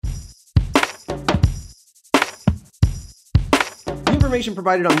information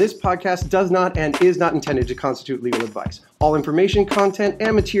provided on this podcast does not and is not intended to constitute legal advice. All information, content,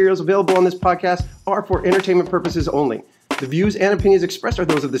 and materials available on this podcast are for entertainment purposes only. The views and opinions expressed are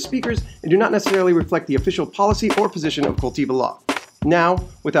those of the speakers and do not necessarily reflect the official policy or position of Cultiva Law. Now,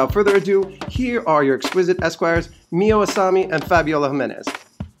 without further ado, here are your exquisite esquires, Mio Asami and Fabiola Jimenez.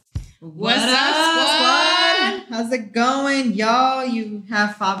 What's up, squad? How's it going, y'all? You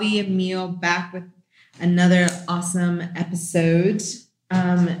have Fabi and Mio back with another awesome episode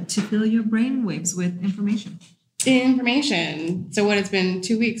to fill your brainwaves with information. So what, it's been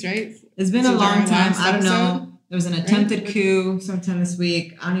 2 weeks, right? It's been a long time. I don't know. There was an attempted coup sometime this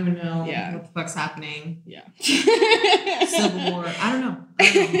week. I don't even know what the fuck's happening. Yeah. Civil War. I don't know.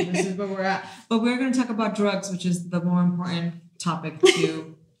 This is where we're at. But we're going to talk about drugs, which is the more important topic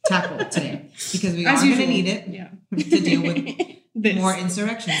to tackle today. Because we are going to need it to deal with more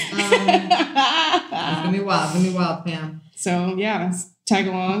insurrections. It's going to be wild. It's going to be wild, fam. So, tag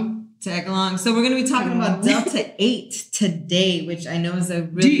along. So we're going to be talking about Delta 8 today, which I know is a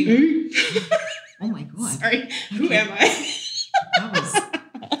really... D8? Oh my God. Sorry. Who am I?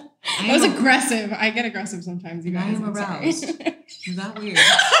 That was aggressive. I get aggressive sometimes, you guys. I am aroused. Is that weird?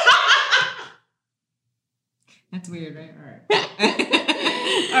 That's weird, right?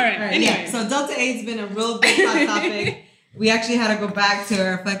 All right. Anyway. Yeah. So Delta 8's been a real big hot topic. We actually had to go back to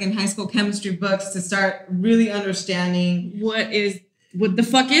our fucking high school chemistry books to start really understanding what the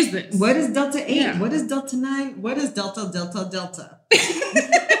fuck is this? What is Delta 8? Yeah. What is Delta 9? What is Delta?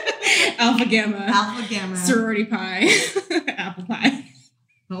 Alpha Gamma. Sorority pie. Apple pie.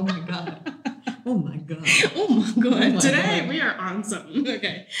 Oh my God. Today we are on something.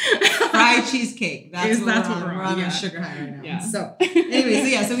 Okay. Fried cheesecake. That's what we're on. Yeah. A sugar high right now. Yeah. So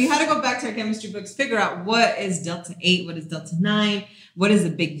anyways, so we had to go back to our chemistry books, figure out what is Delta 8, what is Delta 9, what is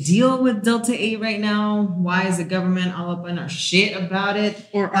the big deal with Delta 8 right now? Why is the government all up in our shit about it?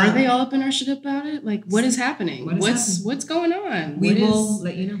 Or are they all up in our shit about it? Like, what is happening? What's going on? We will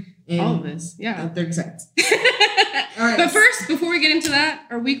let you know. All of this. Yeah. 30 seconds. All right. But first, before we get into that,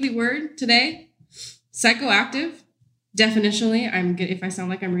 our weekly word today, psychoactive. Definitionally, if I sound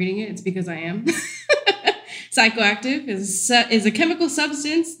like I'm reading it, it's because I am. Psychoactive is a chemical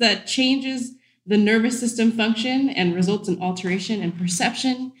substance that changes the nervous system function and results in alteration in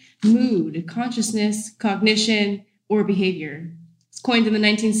perception, mood, consciousness, cognition, or behavior. It's coined in the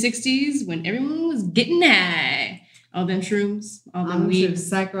 1960s when everyone was getting high. All them shrooms, all them weed.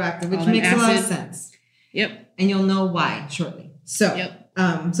 Psychoactive, which makes a lot of sense. Yep. And you'll know why shortly. So,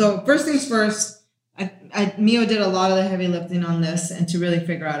 so first things first, Mio did a lot of the heavy lifting on this and to really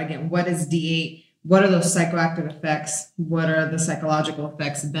figure out, again, what is D8? What are those psychoactive effects? What are the psychological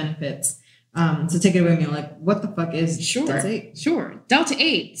effects and benefits? So take it away, Mio. Like, what the fuck is Delta 8? Sure. Delta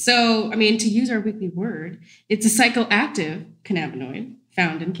 8. So, to use our weekly word, it's a psychoactive cannabinoid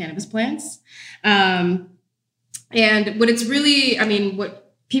found in cannabis plants. And what it's really,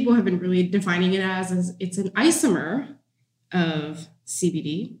 what people have been really defining it as is it's an isomer of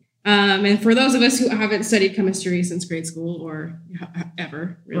CBD. And for those of us who haven't studied chemistry since grade school or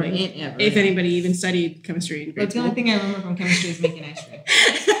ever, really, if anybody even studied chemistry in grade school. The only thing I remember from chemistry is making ice cream.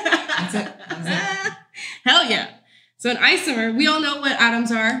 That's it. Hell yeah. So an isomer, we all know what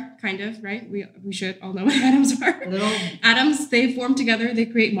atoms are, kind of, right? We should all know what atoms are. Atoms, they form together, they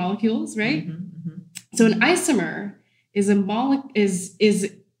create molecules, right? Mm-hmm. So an isomer is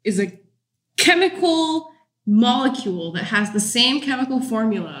a chemical molecule that has the same chemical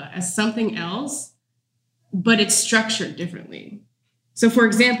formula as something else, but it's structured differently. So for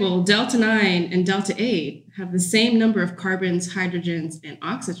example, Delta 9 and Delta 8 have the same number of carbons, hydrogens, and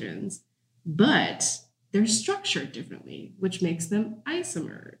oxygens, but they're structured differently, which makes them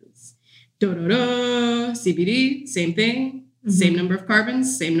isomers. CBD, same thing. Mm-hmm. Same number of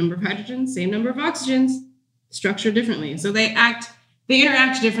carbons, same number of hydrogens, same number of oxygens, structured differently. So they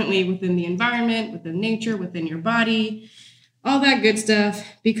interact differently within the environment, within nature, within your body, all that good stuff,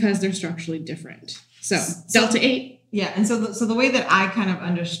 because they're structurally different. So Delta 8. Yeah, and so the way that I kind of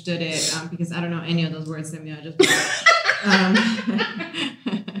understood it, because I don't know any of those words that Mio just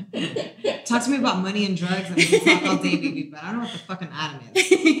talk to me about money and drugs, and we can talk all day, baby, but I don't know what the fucking atom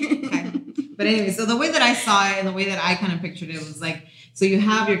is. Okay. But anyway, so the way that I saw it and the way that I kind of pictured it was like, so you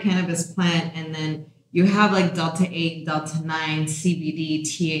have your cannabis plant and then you have like Delta 8, Delta 9, CBD,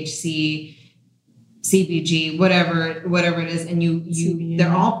 THC, CBG, whatever it is. And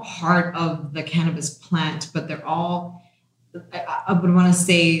they're all part of the cannabis plant, but they're all, I would want to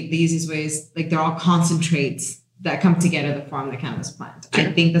say the easiest way is like, they're all concentrates that come together to form the cannabis plant. Sure.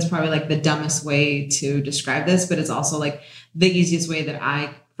 I think that's probably like the dumbest way to describe this, but it's also like the easiest way that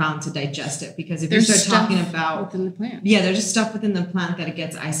I found to digest it, because if There's you start talking stuff about within the plant. yeah, there's just stuff within the plant that it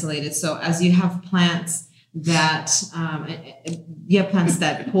gets isolated. So as you have plants that you have plants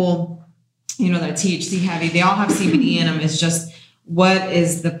that pull, that THC heavy, they all have CBD in them. It's just what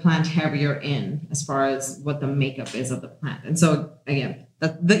is the plant heavier in as far as what the makeup is of the plant. And so again,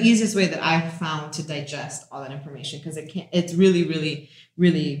 the easiest way that I've found to digest all that information, because it's really, really,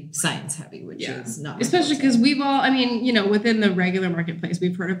 really science heavy, which is not. Especially because we've all, within the regular marketplace,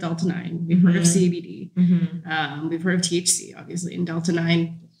 we've heard of Delta-9, we've heard of CBD, we've heard of THC, obviously, and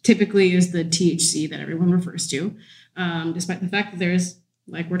Delta-9 typically is the THC that everyone refers to, despite the fact that there's,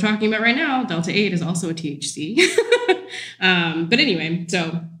 like we're talking about right now, Delta-8 is also a THC. But anyway,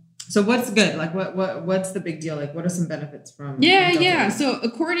 So what's good? Like what's the big deal? Like what are some benefits from? Yeah. So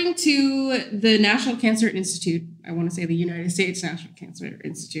according to the National Cancer Institute, I want to say the United States National Cancer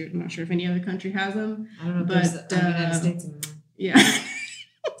Institute. I'm not sure if any other country has them. I don't know, but there's the United States anymore. Yeah.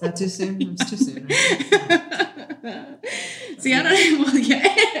 Is that too soon? It's too soon. See, I don't. Well,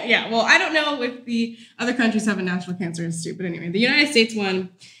 yeah. Well, I don't know if the other countries have a National Cancer Institute, but anyway, the United States one,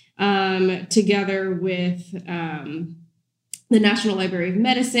 together with the National Library of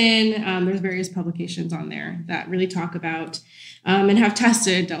Medicine. There's various publications on there that really talk about and have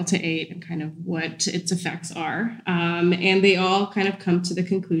tested Delta-8 and kind of what its effects are. And they all kind of come to the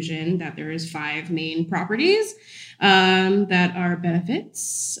conclusion that there is 5 main properties that are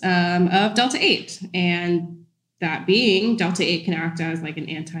benefits of Delta-8. And that being, Delta-8 can act as like an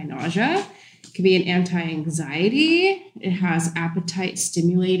anti-nausea. It can be an anti-anxiety. It has appetite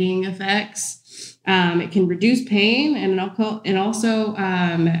stimulating effects. It can reduce pain, and it also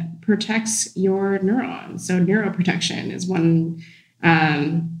protects your neurons. So neuroprotection is one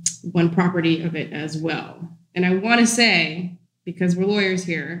property of it as well. And I want to say, because we're lawyers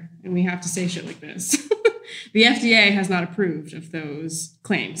here and we have to say shit like this, the FDA has not approved of those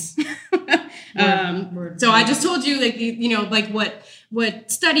claims. So I just told you, like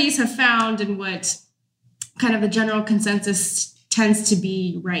what studies have found and what kind of the general consensus tends to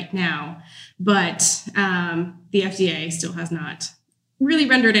be right now. But the FDA still has not really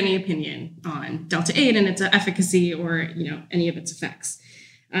rendered any opinion on Delta-8 and its efficacy or, any of its effects.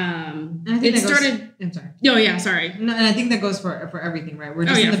 And I think I'm sorry. Oh, yeah, sorry. No, and I think that goes for everything, right? We're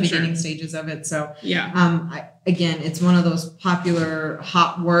just in the beginning stages of it. So, again, it's one of those popular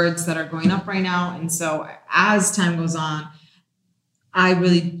hot words that are going up right now. And so as time goes on, I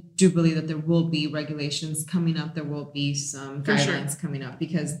really do believe that there will be regulations coming up. There will be some guidelines coming up,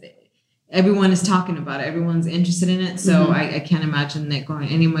 because everyone is talking about it. Everyone's interested in it. So I can't imagine it going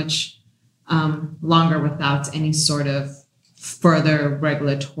any much longer without any sort of further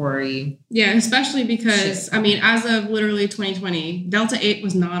regulatory. Yeah, especially because, as of literally 2020, Delta-8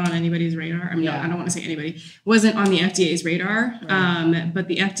 was not on anybody's radar. I don't want to say anybody. Wasn't on the FDA's radar. Right. But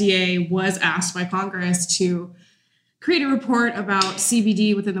the FDA was asked by Congress to create a report about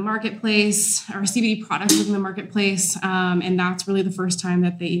CBD within the marketplace, or CBD products within the marketplace. And that's really the first time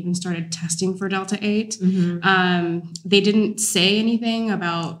that they even started testing for Delta-8. They didn't say anything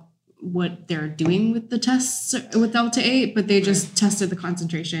about what they're doing with the tests with Delta-8, but they just tested the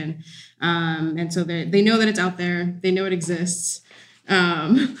concentration. And so they know that it's out there. They know it exists.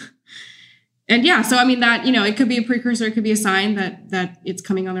 And yeah, so that, it could be a precursor. It could be a sign that it's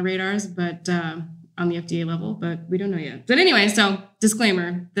coming on the radars, but on the FDA level, but we don't know yet. But anyway, so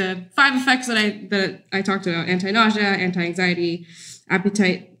disclaimer, the 5 effects that I talked about: anti-nausea, anti-anxiety,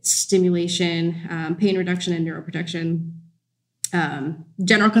 appetite stimulation, pain reduction, and neuroprotection.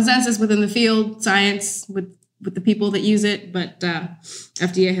 General consensus within the field, science with the people that use it, but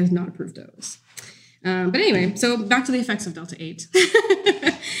FDA has not approved those. But anyway, so back to the effects of Delta-8.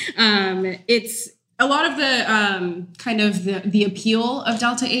 It's a lot of the kind of the appeal of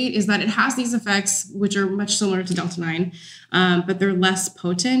Delta-8 is that it has these effects which are much similar to Delta-9, but they're less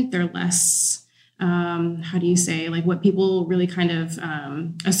potent. They're less, how do you say, like what people really kind of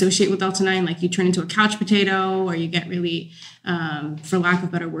associate with Delta-9, like you turn into a couch potato, or you get really, for lack of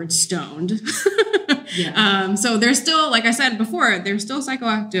a better word, stoned. So they're still, like I said before, they're still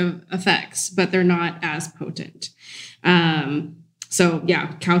psychoactive effects, but they're not as potent. So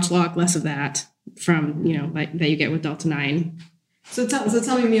yeah, couch lock, less of that from, like that you get with Delta-9. So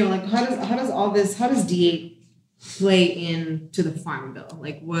tell me, Mio, like how does D8 play into the Farm Bill?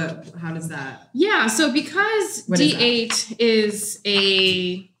 Like how does that? Yeah, so because D8 is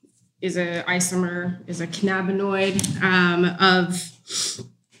a isomer, is a cannabinoid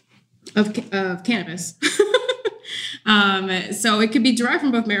of cannabis. So it could be derived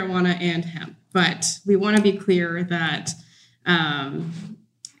from both marijuana and hemp, but we want to be clear that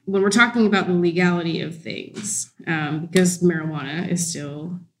when we're talking about the legality of things, because marijuana is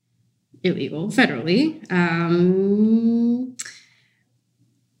still illegal federally.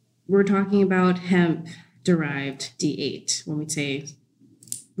 We're talking about hemp-derived D8 when we say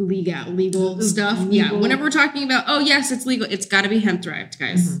legal stuff. Yeah, whenever we're talking about, oh, yes, it's legal, it's got to be hemp-derived,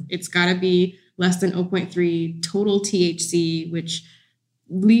 guys. Mm-hmm. It's got to be less than 0.3 total THC, which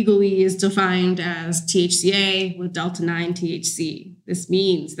legally is defined as THCA with delta-9 THC. This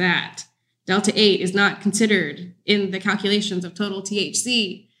means that delta-8 is not considered in the calculations of total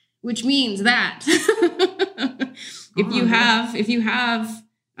THC, which means that if you have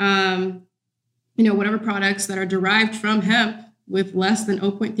whatever products that are derived from hemp with less than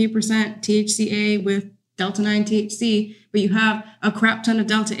 0.3% THCA with delta-9 THC, but you have a crap ton of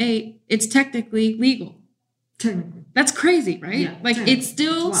delta-8, it's technically legal. Technically. That's crazy, right? Yeah, like it's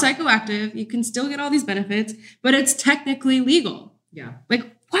still psychoactive. You can still get all these benefits, but it's technically legal. Yeah.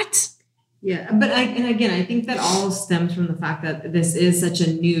 Like what? Yeah, but I think that all stems from the fact that this is such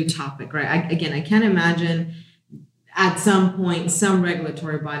a new topic, right? I can't imagine at some point some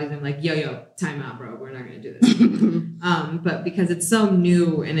regulatory bodies are like, yo, time out, bro. We're not going to do this. But because it's so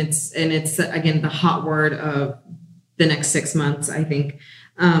new and it's again the hot word of the next 6 months, I think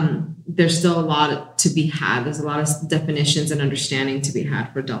there's still a lot to be had. There's a lot of definitions and understanding to be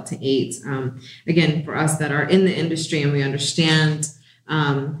had for delta-8. Again, for us that are in the industry and we understand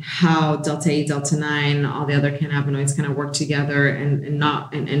how delta-8, delta-9, all the other cannabinoids kind of work together and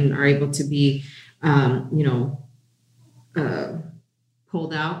are able to be,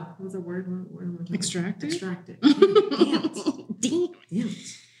 pulled out. What was the word? What am I talking Extracted. Damn.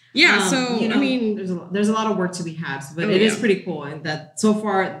 Yeah. So I mean, there's a lot of work to be had, but it is pretty cool. And that so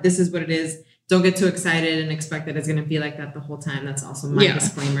far, this is what it is. Don't get too excited and expect that it's going to be like that the whole time. That's also my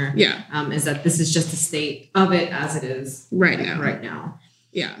disclaimer. Yeah. Is that this is just the state of it as it is right now.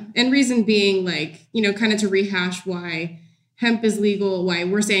 Yeah. And reason being, like, kind of to rehash why hemp is legal, why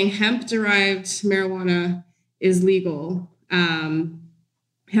we're saying hemp-derived marijuana is legal.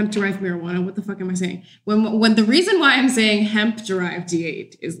 Hemp-derived marijuana, what the fuck am I saying? When the reason why I'm saying hemp-derived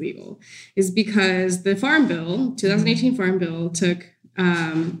D8 is legal is because the Farm Bill, 2018 Farm Bill, took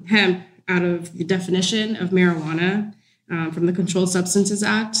hemp out of the definition of marijuana from the Controlled Substances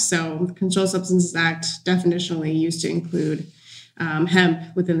Act. So the Controlled Substances Act definitionally used to include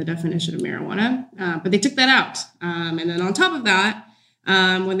hemp within the definition of marijuana, but they took that out. And then on top of that,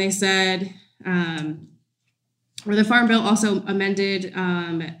 when they said, or the Farm Bill also amended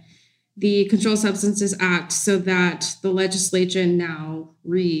the Controlled Substances Act so that the legislation now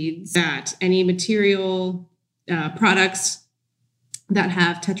reads that any material products that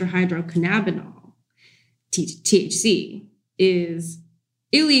have tetrahydrocannabinol, THC, is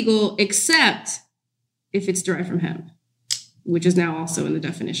illegal except if it's derived from hemp, which is now also in the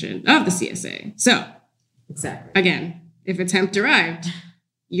definition of the CSA. So, exactly. Again, if it's hemp derived,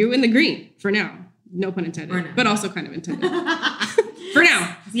 you're in the green for now. No pun intended, but also kind of intended. For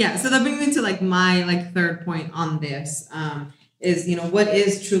now. Yeah. So that brings me to my third point on this is, what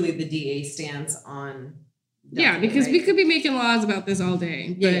is truly the DA stance on. Yeah, because we could be making laws about this all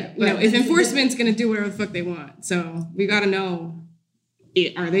day. But, if enforcement's going to do whatever the fuck they want. So we got to know,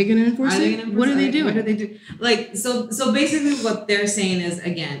 are they going to enforce it? What are they doing? What do they do? So basically what they're saying is,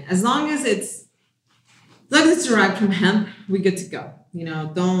 again, as long as it's derived from hemp, we good to go.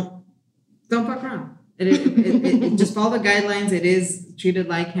 Don't fuck around. It just follow the guidelines. It is treated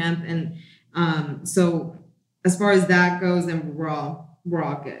like hemp. And so as far as that goes, then we're all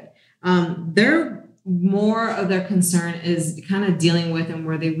good. More of their concern is kind of dealing with, and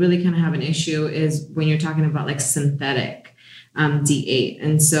where they really kind of have an issue is when you're talking about synthetic D8.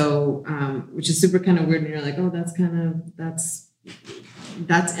 And so, which is super kind of weird. And you're like, oh, that's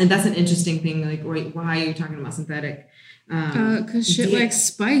an interesting thing. Like, why are you talking about synthetic? Because shit like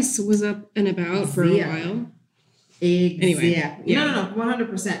spice was up and about for a while. Anyway, no,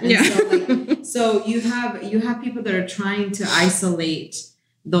 100%. And so you have people that are trying to isolate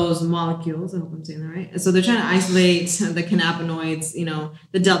those molecules. I hope I'm saying that right. So they're trying to isolate the cannabinoids,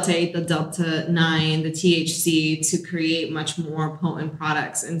 the delta-8, the delta-9, the THC to create much more potent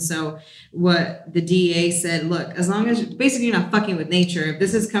products. And so what the DEA said, look, as long as basically you're not fucking with nature, if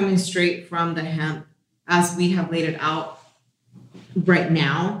this is coming straight from the hemp as we have laid it out right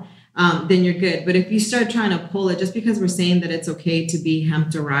now, then you're good. But if you start trying to pull it, just because we're saying that it's okay to be hemp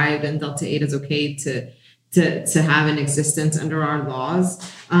derived and delta-8 is okay to have an existence under our laws,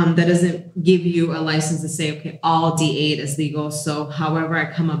 that doesn't give you a license to say, okay, all D8 is legal. So however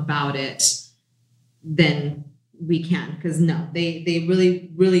I come about it, then we can. Because no, they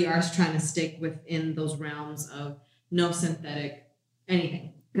really, really are trying to stick within those realms of no synthetic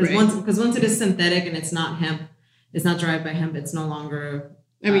anything. Because once it is synthetic and it's not hemp, it's not derived by hemp, it's no longer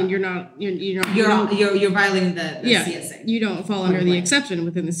I mean, you're violating the CSA. You don't fall under the exception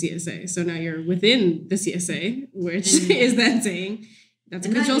within the CSA. So now you're within the CSA, which is then saying that's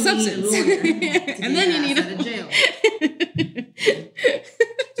a controlled substance. And then you need a jail.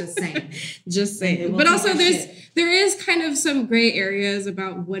 Just saying. But also there is kind of some gray areas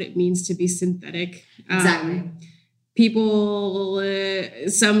about what it means to be synthetic. Exactly. People,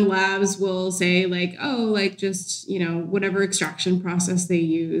 some labs will say like, oh, like just, whatever extraction process they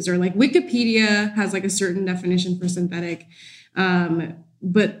use, or like Wikipedia has like a certain definition for synthetic.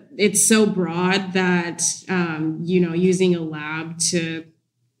 But it's so broad that, using a lab to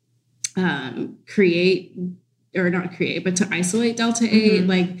to isolate delta 8,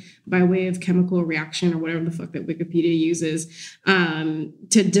 like by way of chemical reaction or whatever the fuck that Wikipedia uses,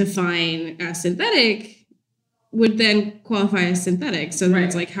 to define a synthetic would then qualify as synthetic. So then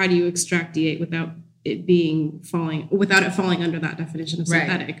it's like, how do you extract D8 without it falling under that definition of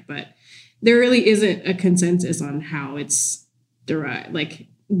synthetic? Right. But there really isn't a consensus on how it's derived, like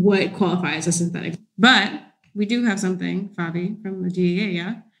what qualifies as synthetic. But we do have something, Fabi, from the DEA,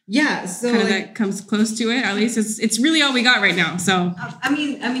 yeah? Yeah, so kind of that comes close to it. At least it's really all we got right now. So I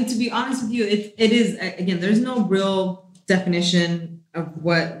mean, to be honest with you, it is, again, there's no real definition of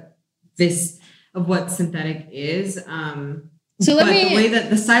what synthetic is. So the way that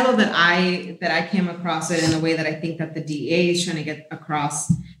the silo that I came across it, and the way that I think that the DEA is trying to get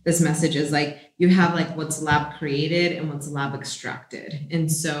across this message is like, you have like what's lab created and what's lab extracted. And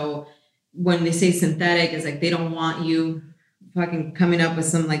so when they say synthetic, it's like they don't want you fucking coming up with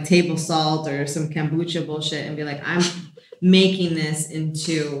some like table salt or some kombucha bullshit and be like, I'm making this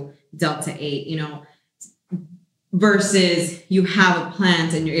into delta 8, versus you have a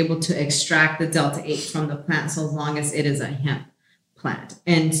plant and you're able to extract the delta 8 from the plant, so long as it is a hemp plant.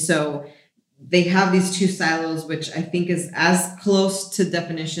 And so they have these two silos, which I think is as close to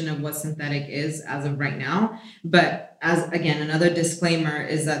definition of what synthetic is as of right now. But as, again, another disclaimer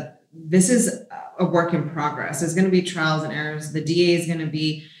is that this is a work in progress. There's going to be trials and errors. The DA is going to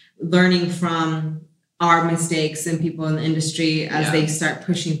be learning from our mistakes and people in the industry as they start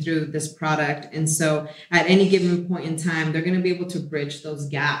pushing through this product. And so at any given point in time, they're going to be able to bridge those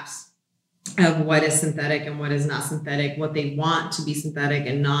gaps of what is synthetic and what is not synthetic, what they want to be synthetic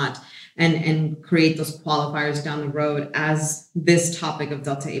and not, and create those qualifiers down the road as this topic of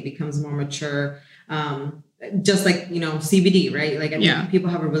delta 8 becomes more mature. Just like, CBD, right? Like, I think people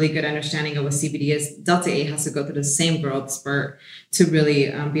have a really good understanding of what CBD is. Delta 8 has to go through the same growth spurt to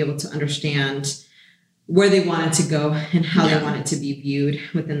really be able to understand where they want it to go and how they want it to be viewed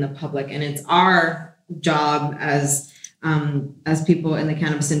within the public. And it's our job as people in the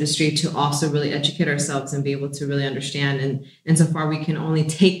cannabis industry to also really educate ourselves and be able to really understand. And so far, we can only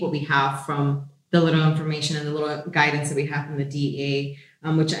take what we have from the little information and the little guidance that we have from the DEA,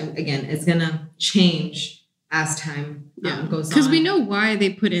 which, again, is going to change as time goes on. Because we know why they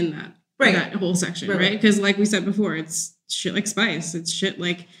put in that whole section, right? Because like we said before, it's shit like spice. It's shit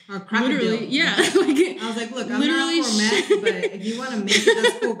like literally, I was like, look, I'm not for meth, but if you want to make it,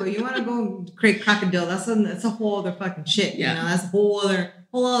 that's cool. But you want to go create crocodile, that's a whole other fucking shit. That's a whole other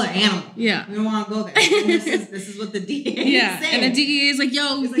animal. Yeah, we don't want to go there. And this is what the DEA is saying. And the DEA is like,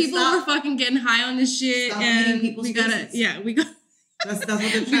 yo, people are fucking getting high on this shit, and we gotta, That's what they're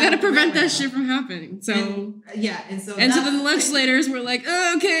trying. We gotta prevent that shit from happening. So and so then the legislators were like,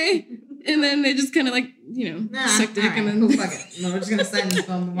 oh, okay, and then they just kind of like suck dick and then cool, fuck it. No, we're just gonna sign this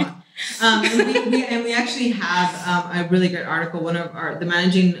phone and move on. And we actually have a really great article. One of the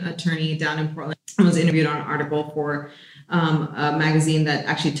managing attorney down in Portland was interviewed on an article for a magazine that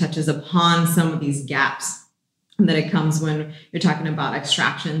actually touches upon some of these gaps that it comes when you're talking about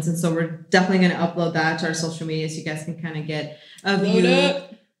extractions. And so we're definitely going to upload that to our social media so you guys can kind of get a view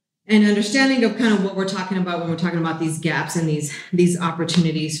and understanding of kind of what we're talking about when we're talking about these gaps and these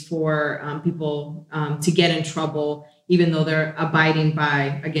opportunities for people to get in trouble, even though they're abiding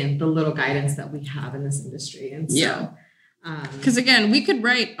by, again, the little guidance that we have in this industry. And so, because again, we could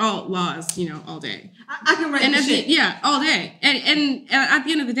write all laws, all day. I can write all day. And at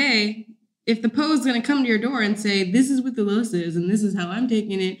the end of the day, if the PO is going to come to your door and say, this is what the law says, and this is how I'm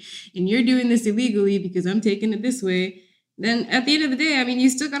taking it, and you're doing this illegally because I'm taking it this way, then at the end of the day, I mean, you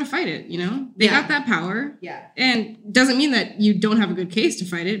still got to fight it, They got that power. Yeah. And doesn't mean that you don't have a good case to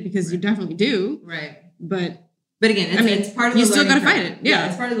fight it, because you definitely do. Right. But again, it's part of the you still got to fight it. Yeah,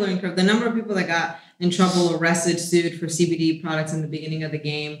 it's part of the learning curve. The number of people that got in trouble, arrested, sued for CBD products in the beginning of the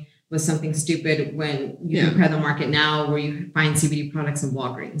game was something stupid when you compare the market now where you find CBD products in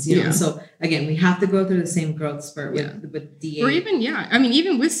Walgreens, you know? So again, we have to go through the same growth spurt with D8. Or even, I mean,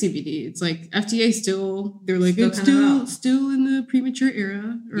 even with CBD, it's like FDA still, they're like, it's still in the premature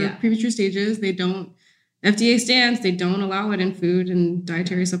era or premature stages. They don't, FDA stands, they don't allow it in food and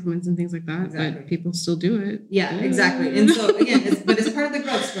dietary supplements and things like that, but people still do it. Yeah, exactly. And so again, it's part of the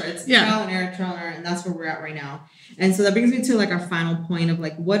growth spurt. It's trial and error, and that's where we're at right now. And so that brings me to like our final point of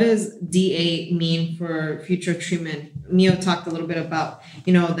like, what does D8 mean for future treatment? Mio talked a little bit about,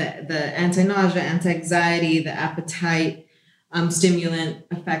 you know, the anti-nausea, anti-anxiety, the appetite stimulant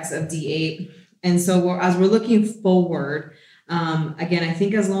effects of D8. And so as we're looking forward, again, I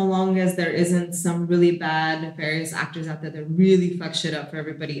think as long as there isn't some really bad nefarious actors out there that really fuck shit up for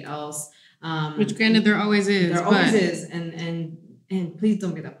everybody else. Which granted there always is. There always is. And please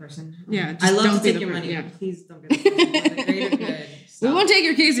don't be that person. Yeah. I love to take your money, but please don't be that person. For the greater good. We won't take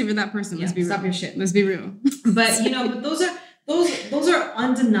your case for that person. Let's be real. Stop your shit. Let's be real. But you know, but those are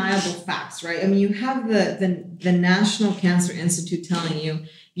undeniable facts, right? I mean, you have the National Cancer Institute telling you,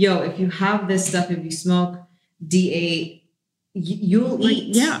 yo, if you have this stuff, if you smoke D8, you'll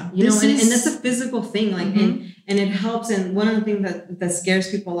eat. Yeah. You know, and that's a physical thing. Like, and it helps. And one of the things that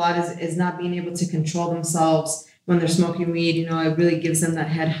scares people a lot is not being able to control themselves when they're smoking weed. You know, it really gives them that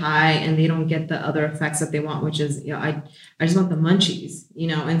head high and they don't get the other effects that they want, which is, you know, I just want the munchies, you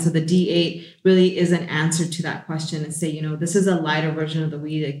know? And so the D8 really is an answer to that question and say, you know, this is a lighter version of the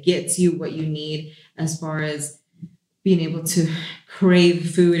weed that gets you what you need as far as being able to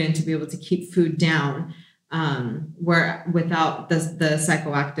crave food and to be able to keep food down. Where without the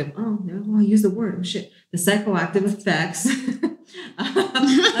psychoactive, I'll use the word, the psychoactive effects of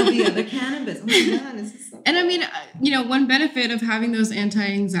the other cannabis. Oh my God, this is so and I mean, you know, one benefit of having those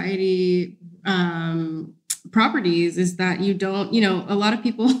anti-anxiety properties is that you don't, you know, a lot of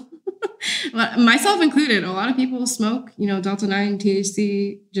people, myself included, a lot of people smoke, you know, Delta-9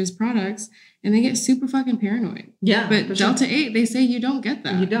 THC just products and they get super fucking paranoid. Yeah. But Delta-8, they say you don't get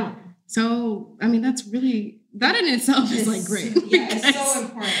that. You don't. So, I mean, that's really, that in itself is like great. Yeah, it's so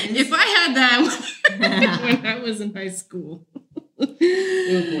important. If I had that when I was in high school,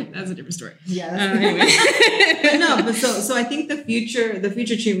 that's a different story. Yeah. Anyway. but so I think the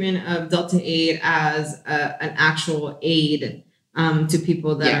future treatment of Delta-8 as an actual aid to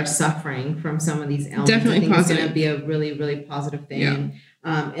people that are suffering from some of these ailments, definitely I think positive. It's going to be a really, really positive thing. Yeah.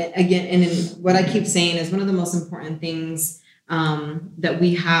 And what I keep saying is one of the most important things that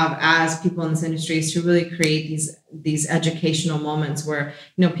we have as people in this industry is to really create these educational moments where,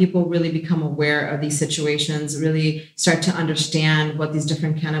 you know, people really become aware of these situations, really start to understand what these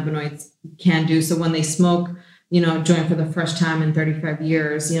different cannabinoids can do. So when they smoke, you know, joint for the first time in 35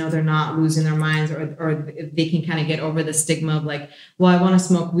 years, you know, they're not losing their minds or they can kind of get over the stigma of like, well, I want to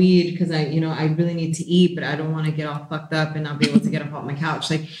smoke weed because I really need to eat, but I don't want to get all fucked up and not be able to get up off my couch.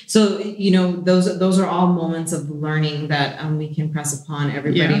 Like, so, you know, those are all moments of learning that we can press upon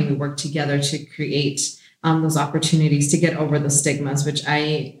everybody and we work together to create those opportunities to get over the stigmas, which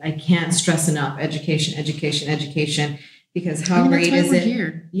I can't stress enough. Education. Because how great is it?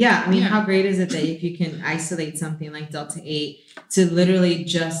 Here. Yeah, I mean, how great is it that if you can isolate something like Delta-8 to literally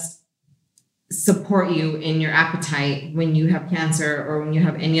just support you in your appetite when you have cancer or when you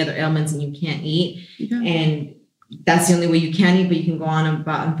have any other ailments and you can't eat. Yeah. And that's the only way you can eat, but you can go on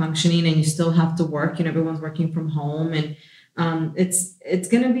about and functioning and you still have to work. You know, everyone's working from home and it's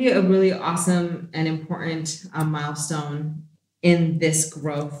going to be a really awesome and important milestone in this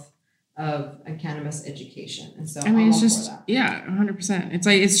growth of a cannabis education. And so I mean, it's just, 100%. It's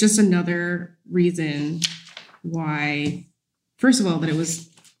like, it's just another reason why, first of all, that it was,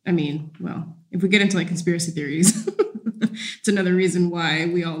 I mean, well, if we get into like conspiracy theories, it's another reason why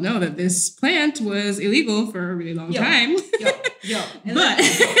we all know that this plant was illegal for a really long time.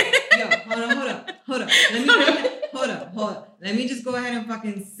 Hold up. Let me just go ahead and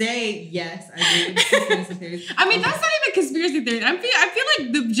fucking say yes. I agree with conspiracy theories. I mean, that's not even conspiracy theory. I feel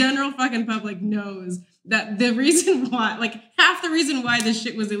like the general fucking public knows that the reason why, like half the reason why this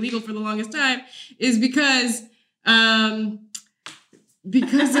shit was illegal for the longest time is because of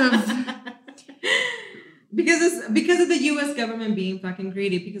because of the U.S. government being fucking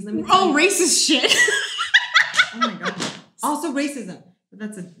greedy. Because let me racist shit. Oh my god. Also racism. But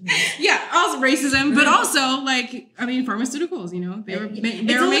that's also racism, but also like, I mean, pharmaceuticals. You know, they were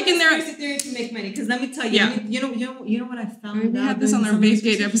making their conspiracy theory to make money. Because let me tell you, you know what I found. I mean, we had this on our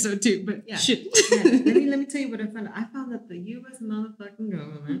Basegate episode too, but shit. Let me tell you what I found. I found that the U.S. motherfucking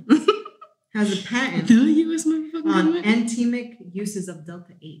government has a patent. The U.S. motherfucking government on anemic uses of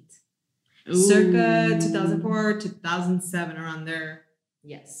Delta-8, circa 2004, 2007, around there.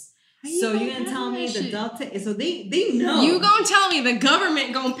 Yes. So you're gonna tell me the Delta? So they know. You gonna tell me the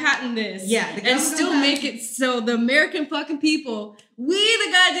government gonna patent this? Yeah, and still make it so the American fucking people, we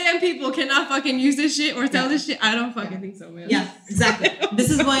the goddamn people, cannot fucking use this shit or sell this shit? I don't fucking think so, man. Yeah, exactly.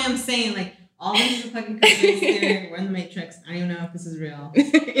 This is why I'm saying like all this is fucking conspiracy. We're in the Matrix. I don't even know if this is real.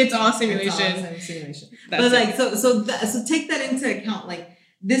 It's all simulation. It's all simulation. But like so take that into account. Like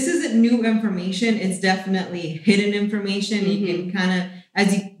this isn't new information. It's definitely hidden information. Mm-hmm. You can kind of,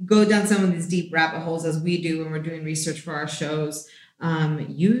 as you go down some of these deep rabbit holes, as we do when we're doing research for our shows,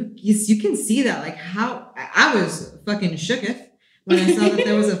 you can see that, like how I was fucking shooketh when I saw that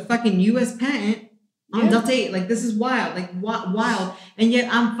there was a fucking U.S. patent on Delta 8. Like this is wild, like wild, and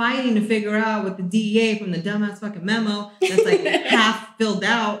yet I'm fighting to figure out with the DEA from the dumbass fucking memo that's like half filled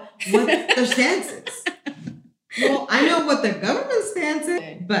out what their stance is. Well, I know what the government stance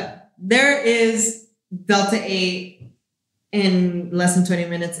is, but there is Delta 8 in less than 20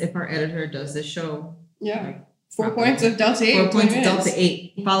 minutes if our editor does this show. Yeah. 4 points of Delta 8. 4 points of Delta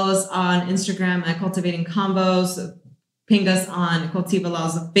 8. Follow us on Instagram at Cultivating Combos. Ping us on Cultiva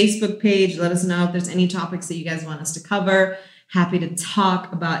Law's Facebook page. Let us know if there's any topics that you guys want us to cover. Happy to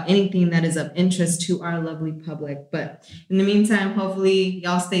talk about anything that is of interest to our lovely public. But in the meantime, hopefully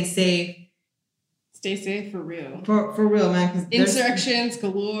y'all stay safe. Stay safe for real. For real, man. Insurrections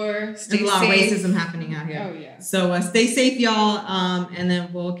galore. There's a lot of racism happening out here. Oh, yeah. So stay safe, y'all. And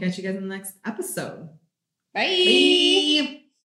then we'll catch you guys in the next episode. Bye. Bye.